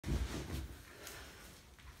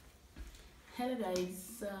Hello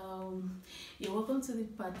guys, you're welcome to the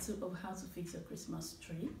part 2 of how to fix your Christmas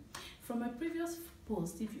tree. From my previous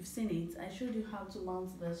post, if you've seen it, I showed you how to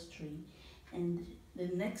mount this tree, and the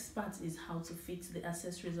next part is how to fix the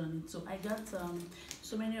accessories on it. So I got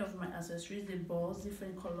so many of my accessories, the balls,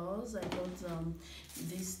 different colors. I got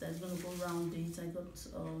this that's gonna go around it. I got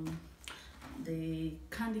the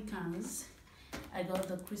candy cans. I got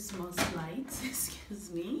the Christmas lights,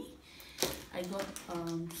 excuse me. I got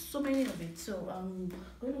so many of it, so I'm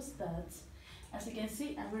going to start. As you can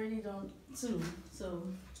see, I've already done two, so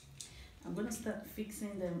I'm going to start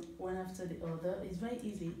fixing them one after the other. It's very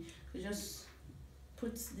easy. You just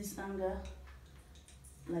put this hanger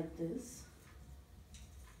like this,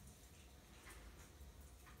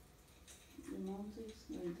 you mount it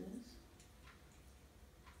like this,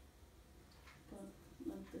 but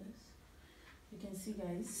like this. You can see,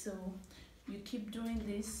 guys, so you keep doing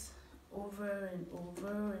this over and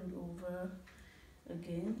over and over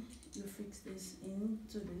again. You fix this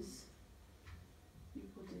into this, you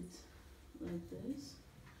put it like this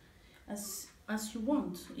as you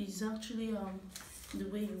want. It's actually the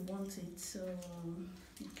way you want it. So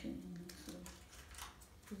okay, so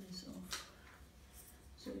put this off,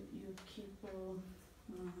 so you keep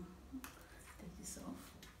take this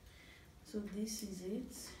off. So this is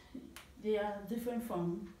it. They are different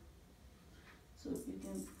from, so you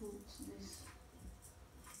can put this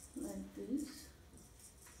like this.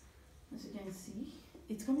 As you can see,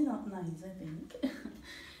 it's coming out nice, I think.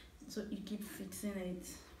 So you keep fixing it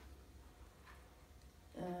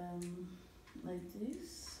like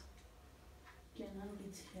this. You can hang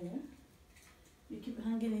it here. You keep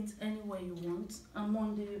hanging it anywhere you want. I'm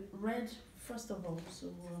on the red first of all,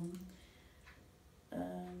 so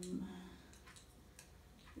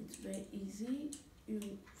it's very easy.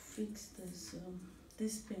 You fix this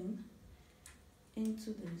this pin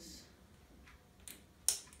into this,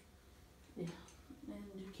 yeah, and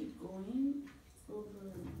you keep going over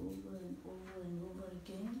and over and over and over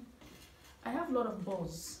again. I have a lot of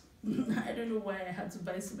balls. I don't know why I had to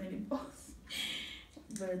buy so many balls,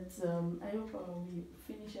 but I hope I will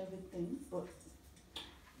finish everything. But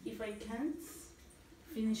if I can't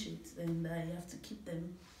finish it, then I have to keep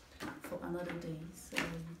them for another day.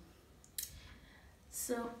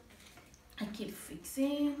 So I keep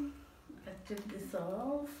fixing. I take this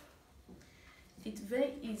off. It's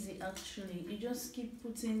very easy actually. You just keep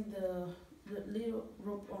putting the little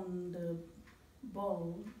rope on the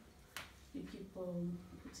ball. You keep putting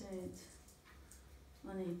it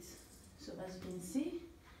on it. So as you can see,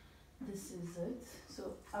 this is it.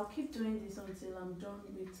 So I'll keep doing this until I'm done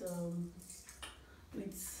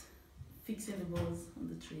with fixing the balls on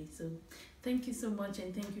the tree. So thank you so much,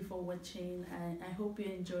 and thank you for watching. I hope you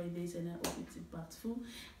enjoyed this, and I hope it's impactful,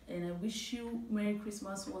 and I wish you Merry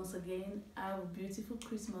Christmas once again. Have a beautiful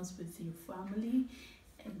Christmas with your family,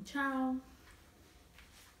 and ciao.